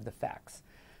should have the facts.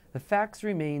 The facts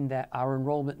remain that our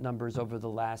enrollment numbers over the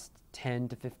last 10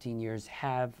 to 15 years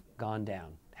has gone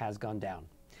down.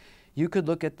 You could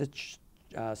look at the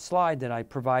slide that I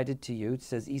provided to you. It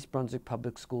says East Brunswick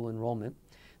Public School enrollment.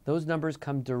 Those numbers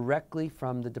come directly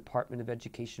from the Department of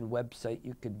Education website.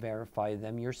 You could verify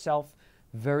them yourself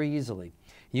very easily.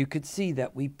 You could see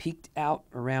that we peaked out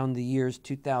around the years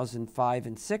 2005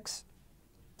 and 6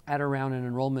 at around an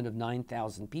enrollment of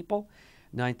 9,000 people,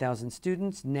 9,000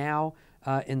 students. Now,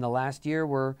 in the last year,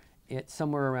 we're at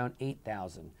somewhere around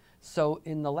 8,000. So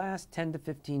in the last 10 to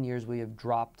 15 years, we have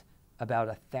dropped about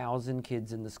 1,000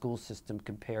 kids in the school system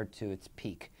compared to its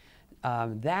peak.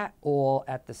 That all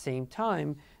at the same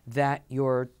time that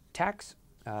your tax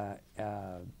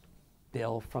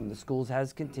bill from the schools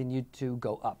has continued to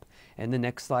go up. And the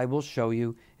next slide will show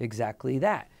you exactly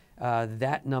that.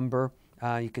 That number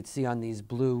you could see on these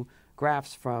blue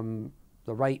graphs, from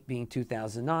the right being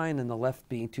 2009 and the left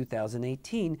being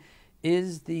 2018,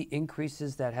 is the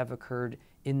increases that have occurred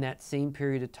in that same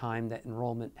period of time that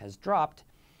enrollment has dropped.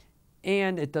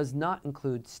 And it does not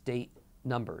include state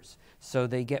numbers. So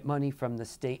they get money from the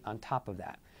state on top of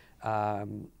that.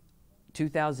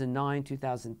 2009,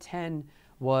 2010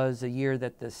 was a year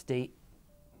that the state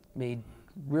made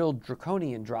real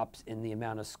draconian drops in the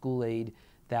amount of school aid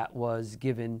that was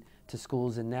given to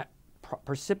schools, and that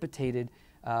precipitated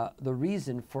the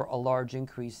reason for a large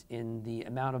increase in the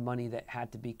amount of money that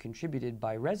had to be contributed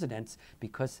by residents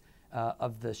because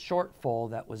of the shortfall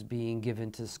that was being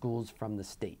given to schools from the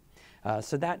state.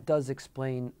 So that does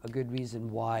explain a good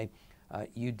reason why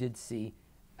you did see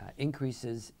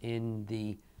increases in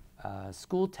the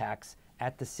school tax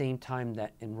at the same time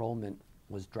that enrollment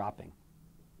was dropping.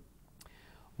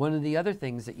 One of the other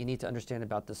things that you need to understand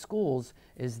about the schools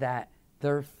is that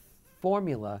their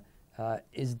formula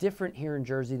is different here in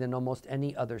Jersey than almost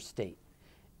any other state.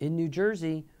 In New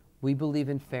Jersey, we believe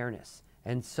in fairness.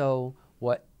 And so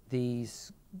what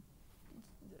these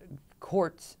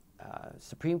courts,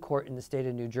 Supreme Court in the state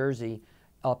of New Jersey,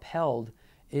 upheld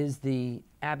is the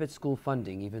Abbott School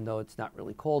funding, even though it's not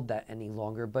really called that any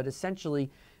longer. But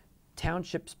essentially,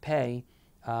 townships pay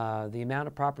the amount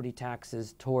of property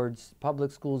taxes towards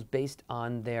public schools based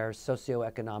on their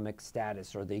socioeconomic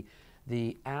status or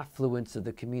the affluence of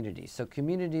the community. So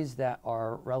communities that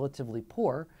are relatively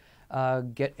poor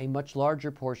get a much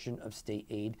larger portion of state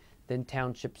aid than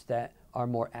townships that are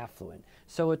more affluent.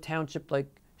 So a township like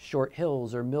Short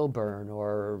Hills or Milburn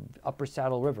or Upper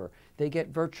Saddle River, they get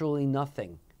virtually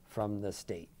nothing from the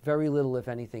state, very little if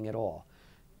anything at all.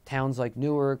 Towns like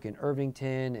Newark and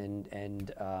Irvington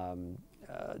and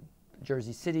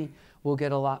Jersey City will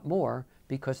get a lot more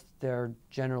because they're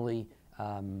generally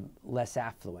less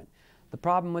affluent. The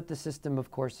problem with the system,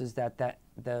 of course, is that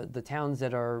the towns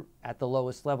that are at the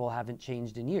lowest level haven't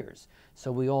changed in years.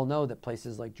 So we all know that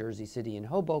places like Jersey City and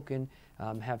Hoboken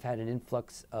have had an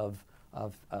influx of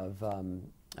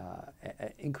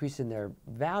increase in their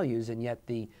values, and yet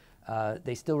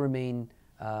they still remain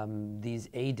these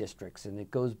A districts, and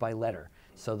it goes by letter.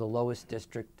 So the lowest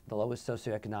district, the lowest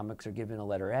socioeconomics are given a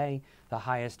letter A, the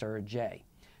highest are a J.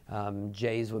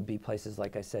 J's would be places,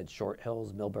 like I said, Short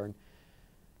Hills, Millburn.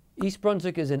 East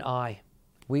Brunswick is an I.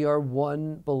 We are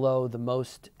one below the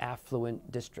most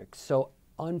affluent districts. So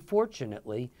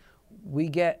unfortunately, we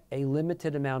get a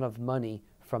limited amount of money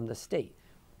from the state.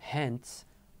 Hence,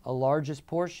 the largest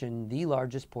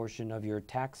portion of your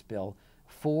tax bill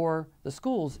for the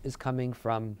schools is coming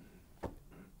from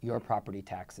your property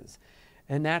taxes.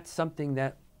 And that's something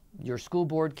that your school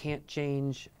board can't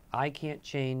change, I can't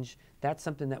change. That's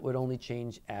something that would only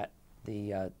change at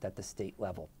the state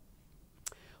level.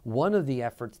 One of the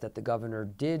efforts that the governor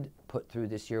did put through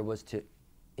this year was to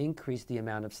increase the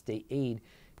amount of state aid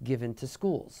given to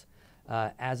schools.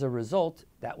 As a result,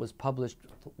 that was published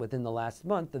within the last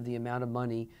month of the amount of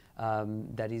money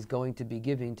that he's going to be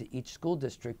giving to each school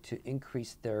district to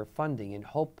increase their funding. And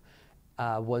hope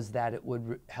was that it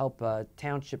would help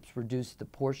townships reduce the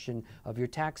portion of your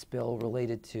tax bill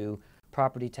related to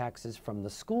property taxes from the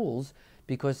schools,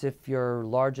 because if your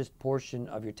largest portion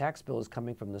of your tax bill is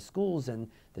coming from the schools and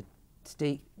the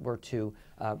state were to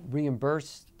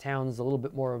reimburse towns a little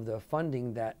bit more of the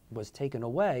funding that was taken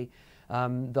away,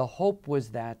 the hope was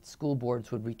that school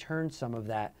boards would return some of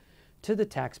that to the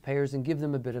taxpayers and give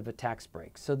them a bit of a tax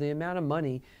break. So the amount of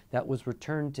money that was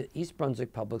returned to East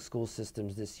Brunswick Public School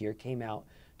Systems this year came out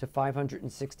to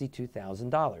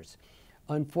 $562,000.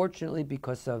 Unfortunately,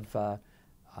 because of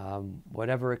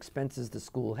whatever expenses the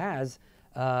school has,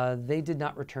 they did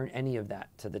not return any of that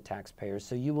to the taxpayers.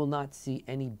 So you will not see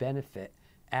any benefit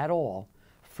at all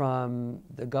from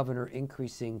the governor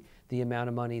increasing the amount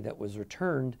of money that was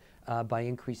returned by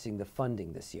increasing the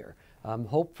funding this year.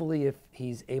 Hopefully, if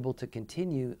he's able to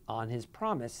continue on his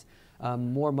promise,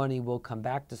 more money will come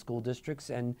back to school districts,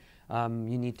 and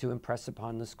you need to impress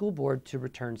upon the school board to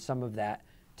return some of that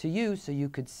to you so you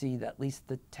could see that at least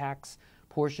the tax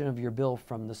portion of your bill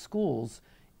from the schools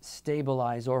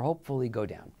stabilize or hopefully go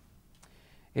down.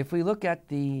 If we look at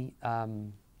the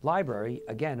library,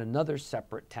 again, another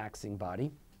separate taxing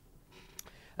body.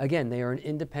 Again, they are an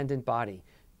independent body.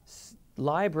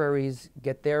 Libraries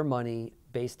get their money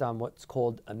based on what's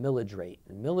called a millage rate.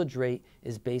 A millage rate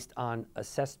is based on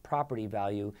assessed property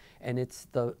value, and it's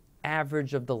the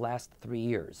average of the last 3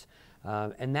 years.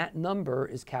 And that number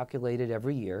is calculated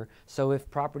every year. So if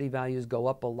property values go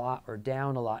up a lot or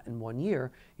down a lot in 1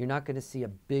 year, you're not going to see a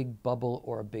big bubble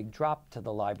or a big drop to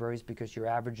the libraries because you're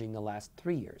averaging the last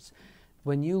 3 years.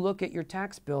 When you look at your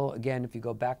tax bill, again, if you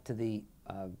go back to the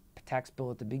tax bill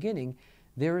at the beginning,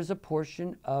 there is a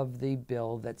portion of the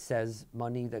bill that says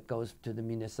money that goes to the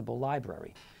municipal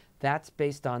library. That's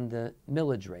based on the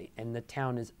millage rate, and the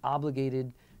town is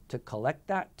obligated to collect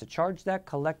that, to charge that,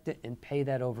 collect it, and pay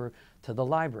that over to the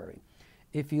library.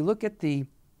 If you look at the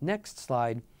next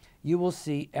slide, you will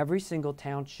see every single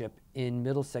township in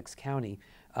Middlesex County,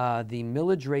 the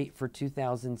millage rate for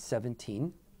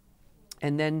 2017.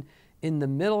 And then in the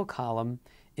middle column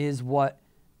is what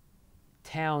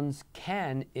towns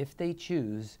can, if they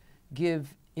choose,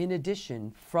 give in addition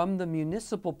from the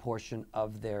municipal portion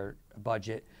of their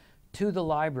budget to the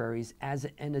libraries as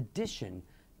an addition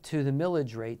to the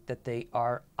millage rate that they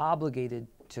are obligated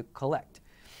to collect.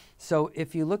 So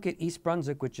if you look at East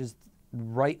Brunswick, which is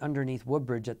right underneath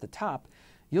Woodbridge at the top,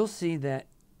 you'll see that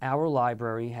our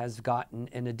library has gotten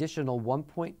an additional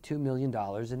 $1.2 million,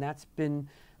 and that's been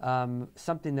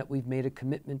something that we've made a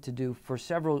commitment to do for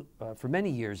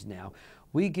many years now.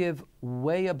 We give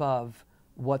way above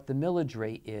what the millage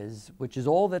rate is, which is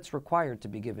all that's required to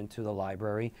be given to the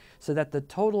library, so that the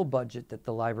total budget that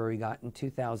the library got in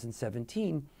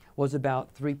 2017 was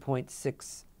about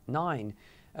 $3.69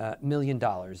 million.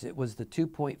 It was the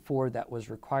 2.4 that was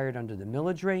required under the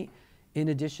millage rate, in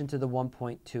addition to the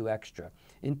 1.2 extra.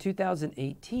 In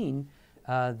 2018,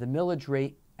 the millage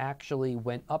rate actually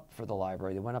went up for the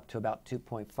library. It went up to about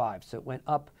 2.5, so it went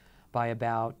up by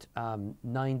about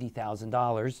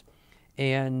 $90,000.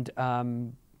 And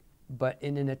but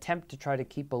in an attempt to try to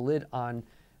keep a lid on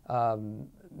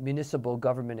municipal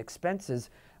government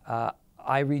expenses,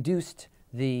 I reduced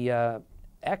the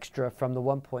extra from the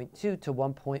 1.2 to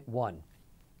 1.1.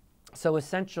 So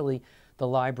essentially, the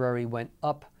library went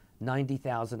up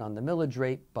 $90,000 on the millage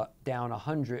rate, but down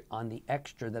 $100 on the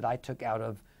extra that I took out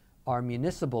of our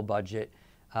municipal budget,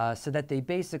 so that they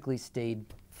basically stayed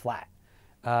flat.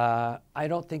 I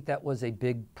don't think that was a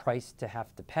big price to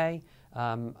have to pay.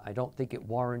 I don't think it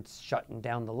warrants shutting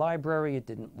down the library. It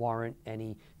didn't warrant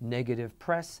any negative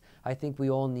press. I think we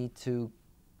all need to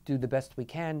do the best we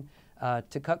can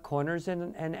to cut corners,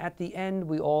 and at the end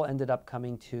we all ended up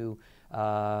coming to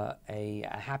a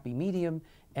happy medium,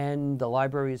 and the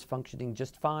library is functioning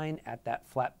just fine at that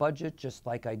flat budget, just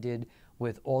like I did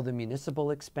with all the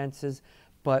municipal expenses.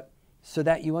 But so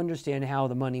that you understand how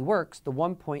the money works, the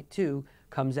 1.2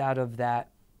 comes out of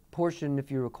that portion, if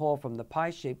you recall, from the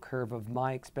pie-shaped curve of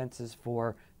my expenses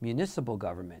for municipal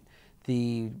government.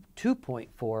 The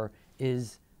 2.4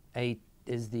 is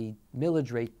the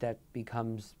millage rate that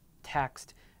becomes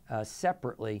taxed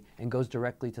separately and goes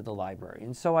directly to the library.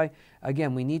 And so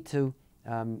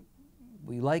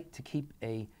we like to keep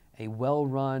a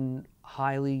well-run,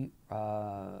 highly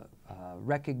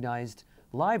recognized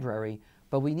library,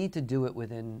 but we need to do it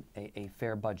within a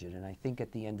fair budget. And I think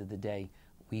at the end of the day,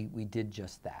 we did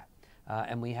just that.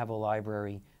 And we have a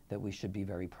library that we should be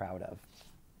very proud of.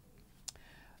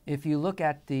 If you look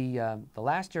at the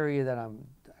last area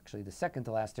actually the second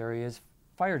to last area is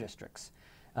fire districts.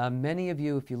 Many of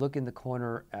you, if you look in the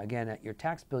corner again at your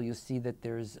tax bill, you'll see that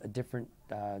there's a different,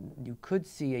 you could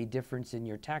see a difference in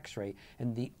your tax rate.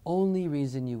 And the only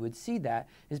reason you would see that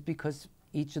is because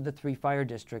each of the 3 fire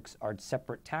districts are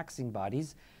separate taxing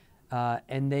bodies,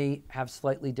 and they have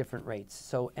slightly different rates.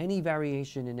 So any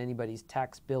variation in anybody's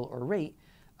tax bill or rate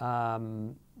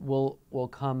will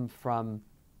come from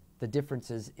the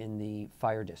differences in the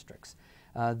fire districts.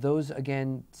 Those,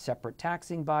 again, separate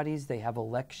taxing bodies. They have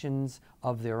elections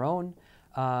of their own.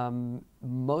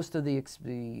 Most of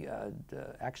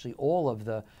actually all of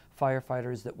the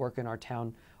firefighters that work in our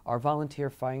town are volunteer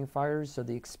firefighters, so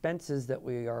the expenses that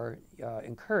we are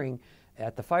incurring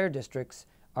at the fire districts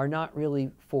are not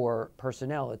really for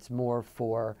personnel. It's more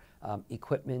for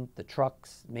equipment, the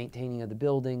trucks, maintaining of the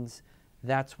buildings.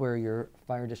 That's where your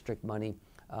fire district money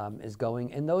is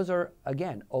going. And those are,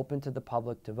 again, open to the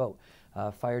public to vote.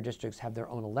 Fire districts have their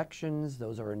own elections.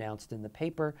 Those are announced in the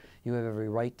paper. You have every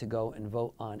right to go and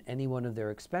vote on any one of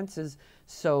their expenses.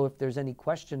 So if there's any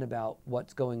question about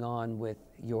what's going on with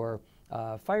your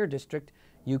fire district,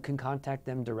 you can contact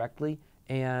them directly,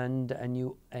 and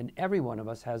every one of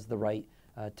us has the right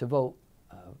to vote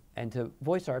and to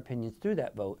voice our opinions through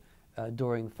that vote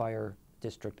during fire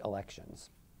district elections.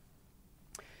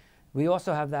 We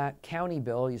also have that county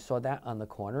bill. You saw that on the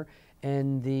corner.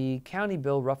 And the county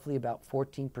bill, roughly about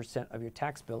 14% of your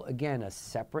tax bill. Again, a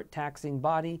separate taxing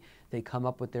body. They come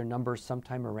up with their numbers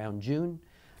sometime around June.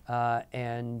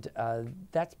 And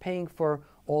that's paying for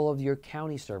all of your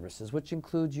county services, which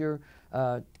includes your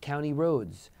county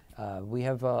roads. We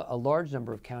have a large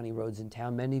number of county roads in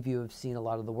town. Many of you have seen a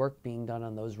lot of the work being done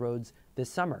on those roads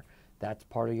this summer. That's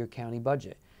part of your county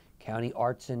budget. County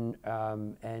arts and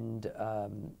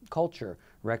culture,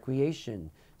 recreation,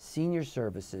 senior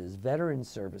services, veteran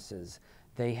services.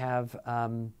 They have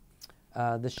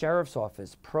the sheriff's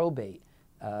office, probate.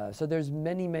 So there's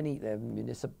many,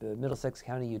 Middlesex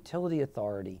County Utility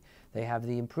Authority. They have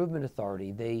the Improvement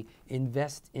Authority. They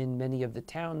invest in many of the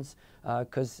towns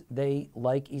because they,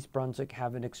 like East Brunswick,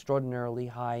 have an extraordinarily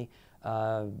high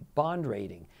bond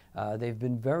rating. They've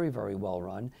been very, very well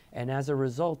run, and as a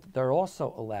result, they're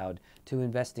also allowed to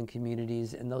invest in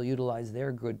communities, and they'll utilize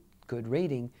their good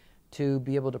rating to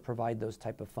be able to provide those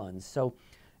type of funds. So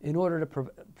in order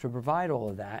to provide all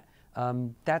of that,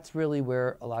 that's really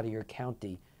where a lot of your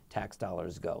county tax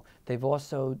dollars go. They've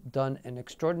also done an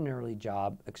extraordinary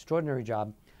job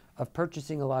of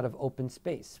purchasing a lot of open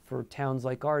space for towns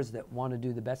like ours that want to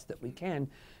do the best that we can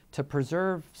to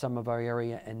preserve some of our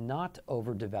area and not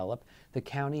overdevelop. The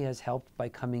county has helped by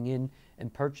coming in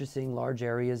and purchasing large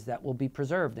areas that will be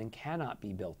preserved and cannot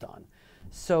be built on.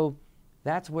 So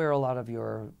that's where a lot of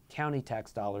your county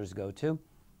tax dollars go to.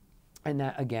 And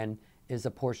that, again, is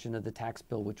a portion of the tax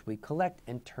bill which we collect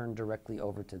and turn directly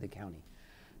over to the county.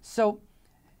 So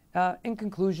in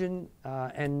conclusion,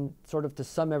 and sort of to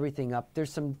sum everything up,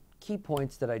 there's some key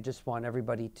points that I just want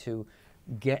everybody to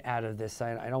get out of this.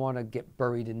 I don't want to get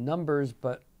buried in numbers,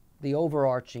 but the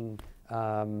overarching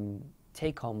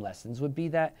take-home lessons would be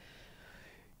that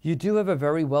you do have a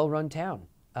very well-run town,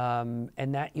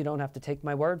 and that you don't have to take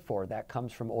my word for. That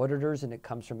comes from auditors, and it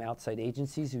comes from outside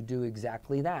agencies who do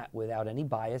exactly that. Without any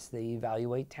bias, they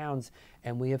evaluate towns,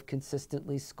 and we have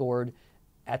consistently scored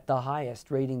at the highest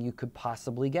rating you could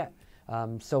possibly get.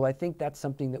 So I think that's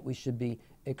something that we should be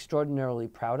extraordinarily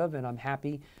proud of, and I'm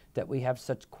happy that we have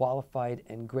such qualified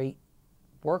and great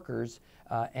workers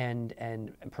and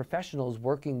professionals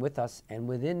working with us and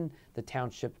within the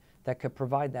township that could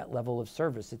provide that level of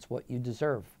service. It's what you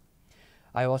deserve.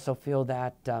 I also feel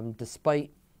that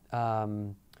despite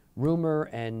rumor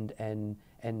and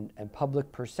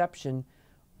public perception,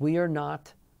 we are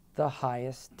not the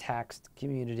highest taxed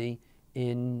community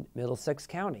in Middlesex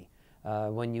County.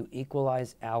 When you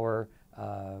equalize our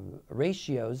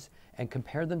ratios and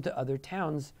compare them to other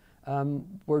towns,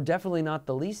 we're definitely not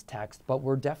the least taxed, but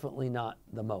we're definitely not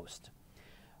the most.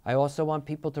 I also want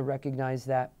people to recognize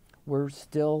that we're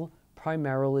still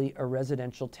primarily a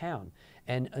residential town.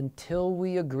 And until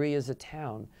we agree as a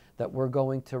town that we're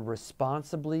going to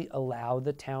responsibly allow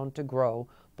the town to grow,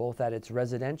 both at its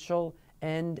residential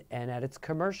end and at its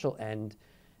commercial end,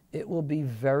 it will be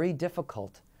very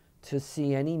difficult to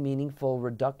see any meaningful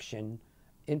reduction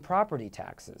in property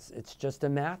taxes. It's just a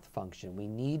math function. We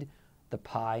need the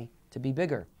pie to be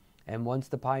bigger. And once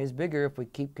the pie is bigger, if we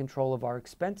keep control of our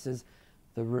expenses,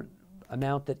 the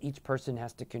amount that each person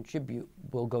has to contribute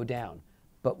will go down.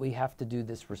 But we have to do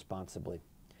this responsibly.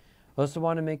 I also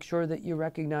want to make sure that you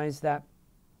recognize that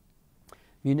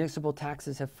municipal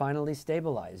taxes have finally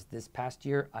stabilized. This past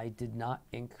year, I did not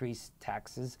increase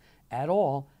taxes at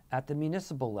all at the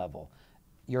municipal level.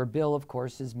 Your bill, of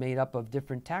course, is made up of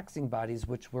different taxing bodies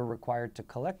which we're required to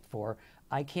collect for.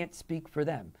 I can't speak for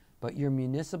them, but your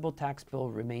municipal tax bill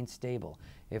remains stable.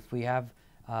 If we have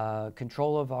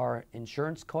control of our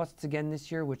insurance costs again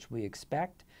this year, which we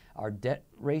expect, our debt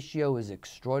ratio is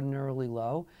extraordinarily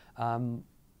low.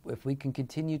 If we can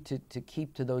continue to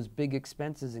keep to those big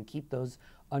expenses and keep those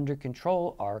under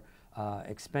control, our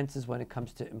expenses when it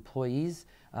comes to employees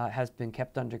has been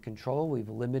kept under control. We've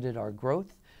limited our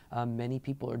growth. Many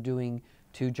people are doing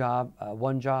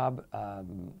one job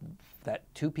that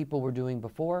two people were doing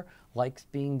before, likes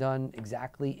being done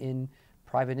exactly in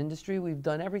private industry. We've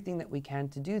done everything that we can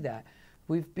to do that.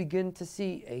 We've begun to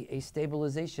see a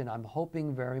stabilization. I'm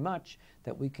hoping very much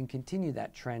that we can continue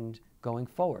that trend going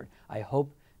forward. I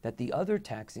hope that the other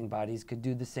taxing bodies could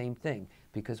do the same thing,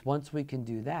 because once we can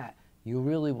do that, you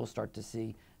really will start to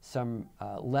see some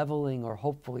leveling or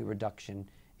hopefully reduction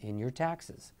in your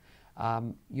taxes.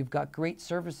 You've got great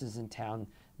services in town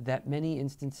that many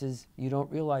instances you don't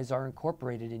realize are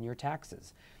incorporated in your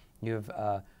taxes. You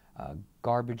have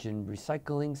garbage and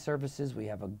recycling services. We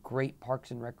have a great Parks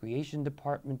and Recreation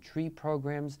Department, tree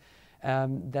programs,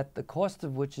 that the cost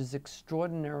of which is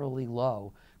extraordinarily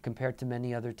low compared to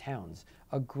many other towns.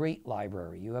 A great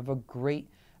library. You have a great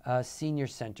senior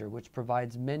center, which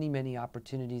provides many, many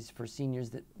opportunities for seniors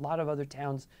that a lot of other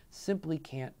towns simply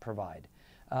can't provide.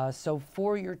 So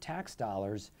for your tax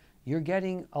dollars, you're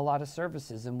getting a lot of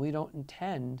services, and we don't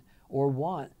intend or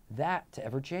want that to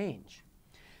ever change.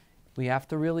 We have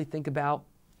to really think about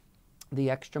the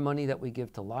extra money that we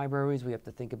give to libraries. We have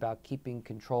to think about keeping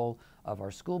control of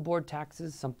our school board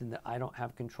taxes, something that I don't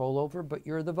have control over, but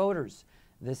you're the voters.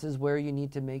 This is where you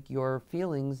need to make your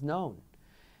feelings known.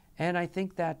 And I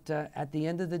think that at the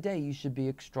end of the day, you should be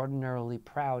extraordinarily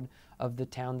proud of the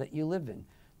town that you live in.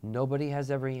 Nobody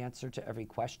has every answer to every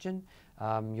question.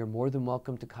 You're more than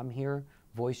welcome to come here,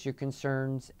 voice your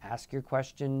concerns, ask your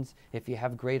questions. If you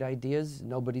have great ideas,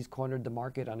 nobody's cornered the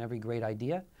market on every great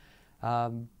idea.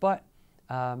 But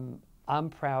I'm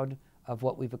proud of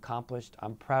what we've accomplished.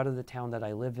 I'm proud of the town that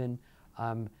I live in.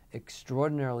 I'm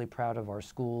extraordinarily proud of our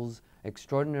schools,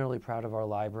 extraordinarily proud of our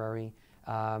library.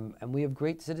 And we have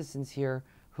great citizens here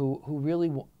who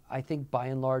really, I think, by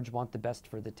and large, want the best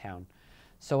for the town.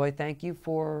 So I thank you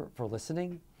for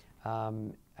listening.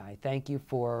 I thank you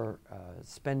for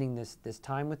spending this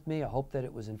time with me. I hope that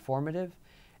it was informative.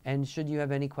 And should you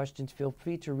have any questions, feel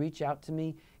free to reach out to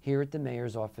me here at the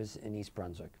Mayor's office in East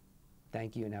Brunswick.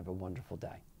 Thank you and have a wonderful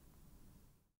day.